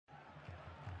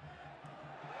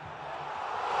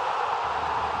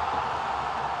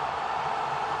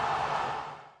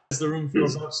the room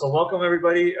fills up. So welcome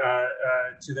everybody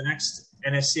to the next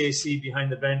NSCAC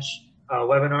Behind the Bench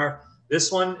webinar.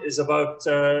 This one is about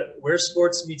where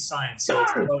sports meet science. So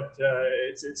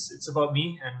it's about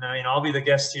me, and I'll be the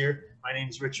guest here. My name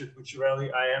is Richard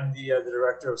Bucciarelli. I am the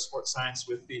Director of Sports Science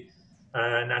with the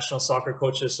National Soccer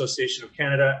Coaches Association of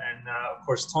Canada, and of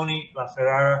course Tony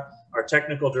Ferrara, our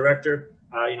Technical Director.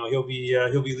 He'll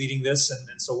be leading this,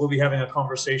 and so we'll be having a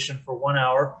conversation for 1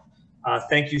 hour.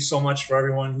 Thank you so much for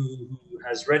everyone who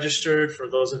has registered. For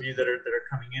those of you that are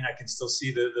coming in, I can still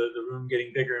see the room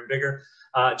getting bigger and bigger.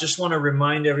 Just want to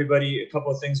remind everybody a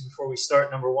couple of things before we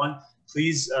start. Number one,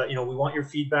 please, we want your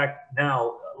feedback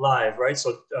now live, right? So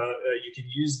you can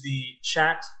use the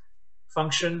chat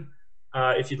function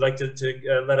if you'd like to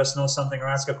let us know something or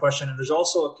ask a question. And there's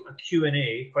also a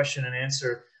Q&A, question and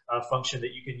answer function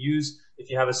that you can use if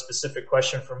you have a specific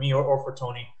question for me or for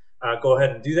Tony. Go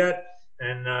ahead and do that.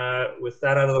 And with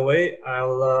that out of the way,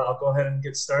 I'll go ahead and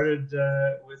get started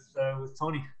with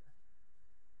Tony.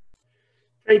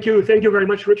 Thank you very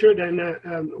much, Richard,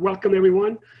 and welcome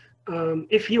everyone.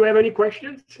 If you have any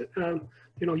questions,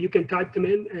 you can type them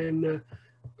in, and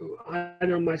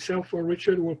either myself or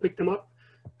Richard will pick them up,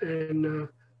 and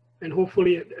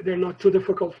hopefully they're not too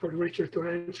difficult for Richard to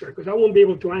answer, because I won't be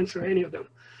able to answer any of them.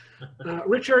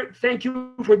 Richard, thank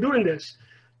you for doing this.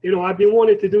 I've been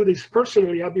wanting to do this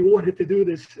personally. I've been wanting to do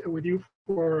this with you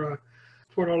for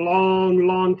a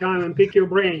long time and pick your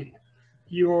brain,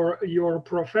 your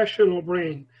professional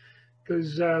brain,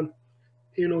 because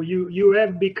you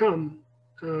have become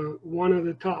one of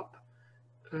the top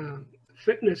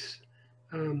fitness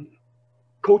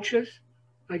coaches,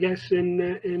 I guess, in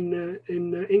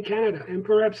Canada, and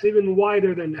perhaps even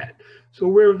wider than that. So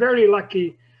we're very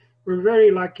lucky. We're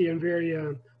very lucky and very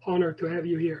honored to have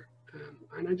you here.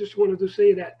 And I just wanted to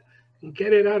say that and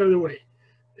get it out of the way.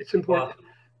 It's important.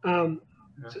 Before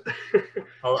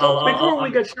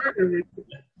we get started,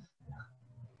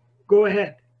 go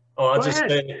ahead. Oh, I'll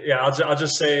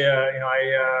just say,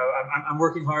 I'm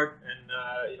working hard, and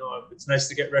it's nice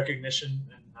to get recognition,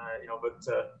 and but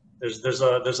there's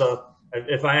a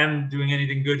if I am doing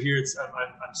anything good here, it's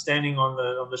I'm standing on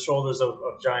the shoulders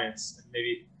of giants, and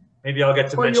maybe I'll get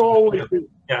to mention.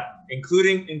 Yeah,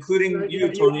 including you,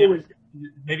 Tony.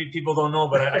 Maybe people don't know,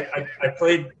 but I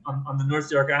played on the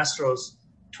North York Astros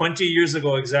 20 years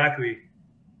ago exactly.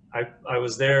 I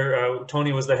was there.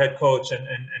 Tony was the head coach, and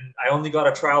I only got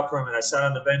a trial permit. I sat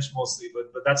on the bench mostly,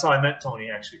 but that's how I met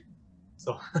Tony, actually.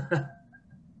 So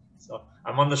so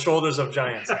I'm on the shoulders of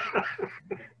giants.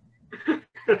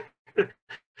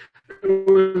 It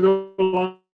was a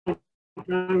long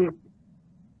time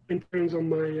in terms of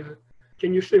my.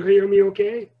 Can you still hear me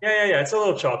okay? Yeah. It's a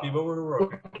little choppy, but we're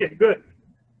okay. Okay,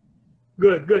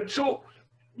 good. So,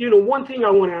 one thing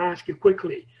I want to ask you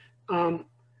quickly. I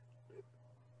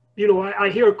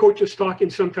hear coaches talking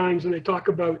sometimes, and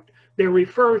they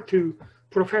refer to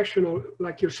professional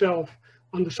like yourself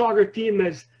on the soccer team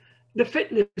as the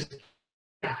fitness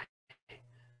guy.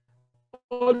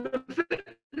 Oh, the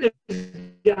fitness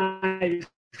guy is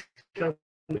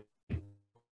coming.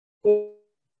 Oh,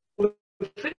 the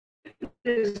fitness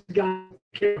guy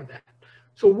care of that.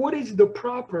 So what is the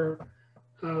proper,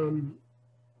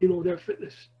 their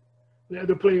fitness,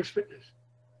 the player's fitness?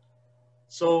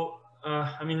 So,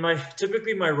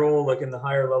 typically my role, like in the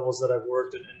higher levels that I've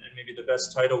worked, and maybe the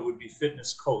best title would be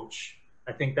fitness coach.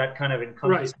 I think that kind of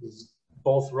encompasses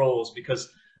both roles, because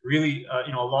really, a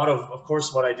lot of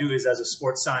course, what I do is as a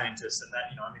sports scientist, and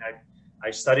that, I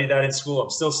studied that in school.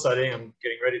 I'm still studying. I'm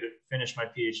getting ready to finish my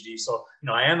PhD. So,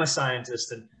 I am a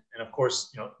scientist, and of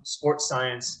course, sports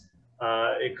science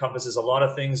encompasses a lot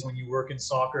of things when you work in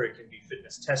soccer. It can be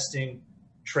fitness testing,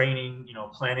 training,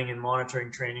 planning and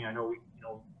monitoring training. I know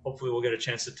hopefully we'll get a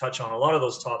chance to touch on a lot of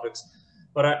those topics,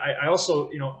 but I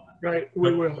also, right,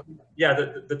 we will. Yeah,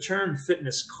 the term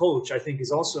fitness coach, I think,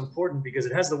 is also important because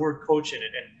it has the word coach in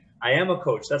it. And I am a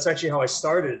coach. That's actually how I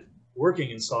started working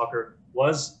in soccer,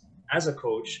 was as a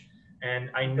coach.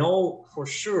 And I know for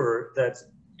sure that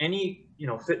any,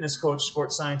 fitness coach,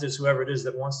 sports scientist, whoever it is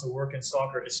that wants to work in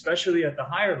soccer, especially at the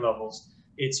higher levels,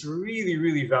 it's really,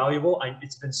 really valuable.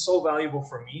 It's been so valuable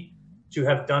for me to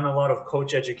have done a lot of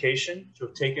coach education, to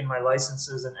have taken my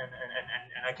licenses, and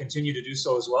I continue to do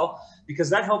so as well, because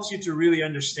that helps you to really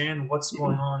understand what's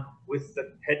going on with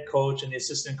the head coach and the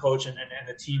assistant coach and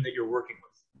the team that you're working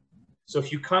with. So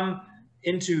if you come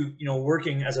into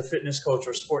working as a fitness coach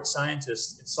or sports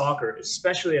scientist in soccer,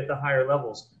 especially at the higher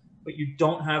levels, but you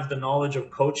don't have the knowledge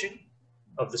of coaching,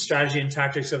 of the strategy and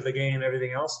tactics of the game,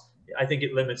 everything else, I think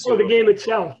it limits you. The game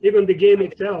itself, even the game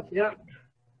itself, yeah.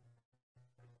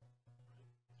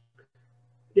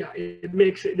 yeah, it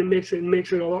makes it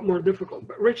a lot more difficult.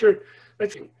 But Richard,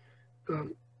 let's see,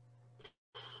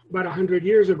 about 100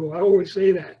 years ago, I always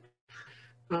say that.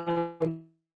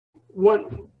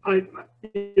 One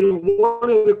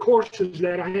of the courses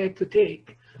that I had to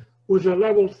take was a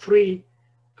level 3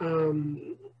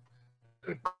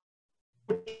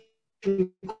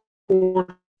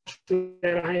 course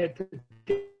that I had to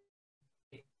take.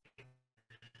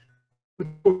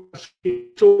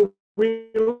 So we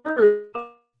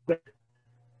learned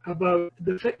about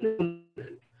the fitness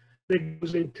that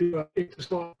goes into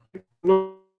soccer,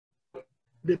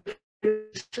 the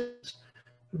fitness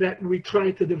that we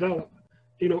try to develop,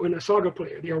 in a soccer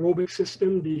player, the aerobic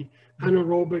system, the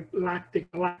anaerobic, lactic,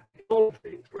 all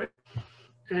things, right?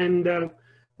 And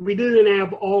we didn't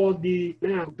have all of the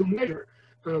now to measure,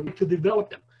 to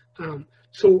develop them.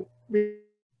 So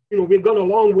we've gone a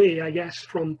long way, I guess,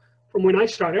 from when I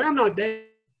started. I'm not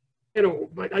that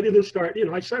old, but I didn't start,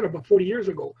 I started about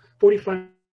 45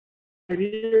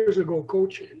 years ago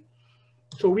coaching.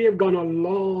 So we have gone a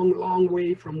long, long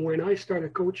way from when I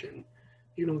started coaching,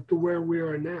 to where we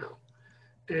are now.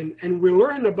 And we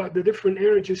learned about the different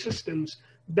energy systems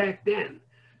back then.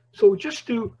 So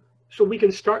so we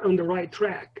can start on the right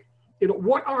track,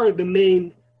 what are the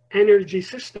main energy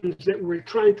systems that we're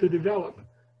trying to develop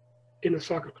in a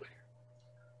soccer player?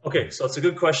 Okay, so it's a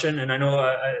good question, and I know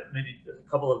maybe a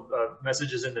couple of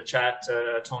messages in the chat,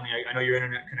 Tony. I know your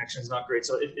internet connection is not great,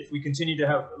 so if we continue to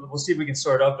have, we'll see if we can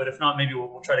sort it out. But if not, maybe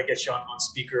we'll try to get you on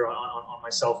speaker on my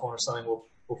cell phone or something.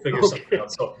 We'll figure something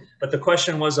out. So, but the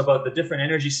question was about the different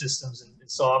energy systems in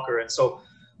soccer, and so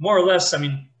more or less, I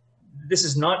mean, this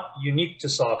is not unique to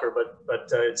soccer, but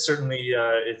it's certainly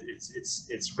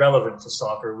it's relevant to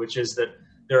soccer, which is that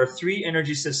there are 3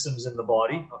 energy systems in the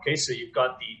body. Okay, so you've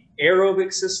got the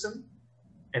aerobic system,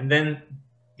 and then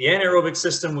the anaerobic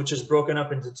system, which is broken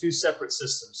up into 2 separate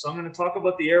systems. So I'm going to talk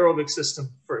about the aerobic system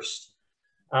first.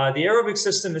 The aerobic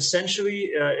system,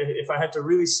 essentially, if I had to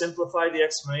really simplify the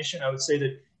explanation, I would say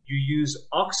that you use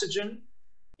oxygen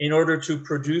in order to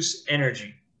produce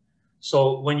energy.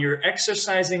 So when you're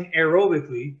exercising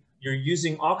aerobically, you're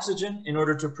using oxygen in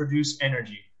order to produce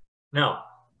energy. Now,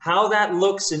 how that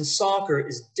looks in soccer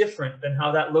is different than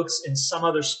how that looks in some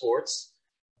other sports.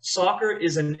 Soccer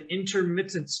is an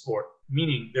intermittent sport,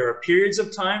 meaning there are periods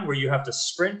of time where you have to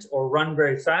sprint or run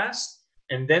very fast,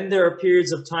 and then there are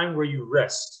periods of time where you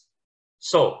rest.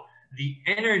 So the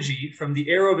energy from the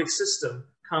aerobic system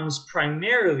comes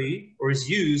primarily, or is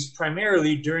used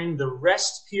primarily during the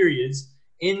rest periods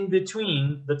in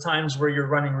between the times where you're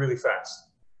running really fast.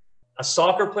 A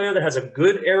soccer player that has a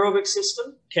good aerobic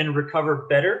system can recover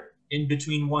better in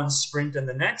between one sprint and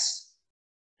the next.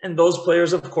 And those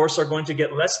players, of course, are going to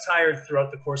get less tired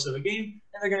throughout the course of a game,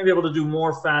 and they're going to be able to do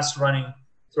more fast running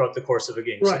throughout the course of a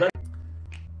game. Right. So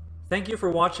thank you for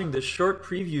watching this short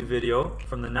preview video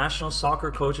from the National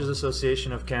Soccer Coaches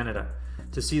Association of Canada.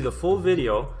 To see the full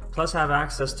video, plus have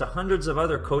access to hundreds of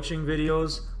other coaching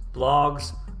videos,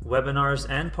 blogs, webinars,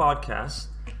 and podcasts,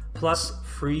 plus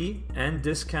free and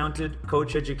discounted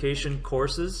coach education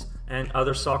courses and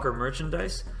other soccer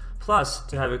merchandise, plus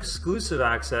to have exclusive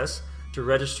access to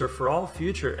register for all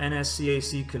future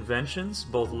NSCAC conventions,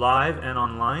 both live and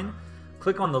online,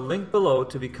 click on the link below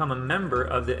to become a member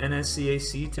of the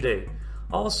NSCAC today.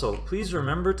 Also, please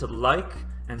remember to like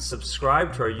and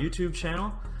subscribe to our YouTube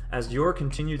channel, as your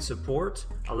continued support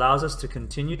allows us to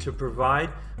continue to provide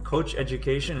coach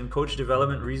education and coach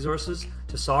development resources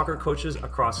to soccer coaches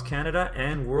across Canada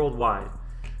and worldwide.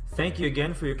 Thank you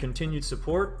again for your continued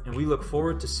support, and we look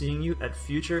forward to seeing you at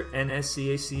future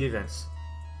NSCAC events.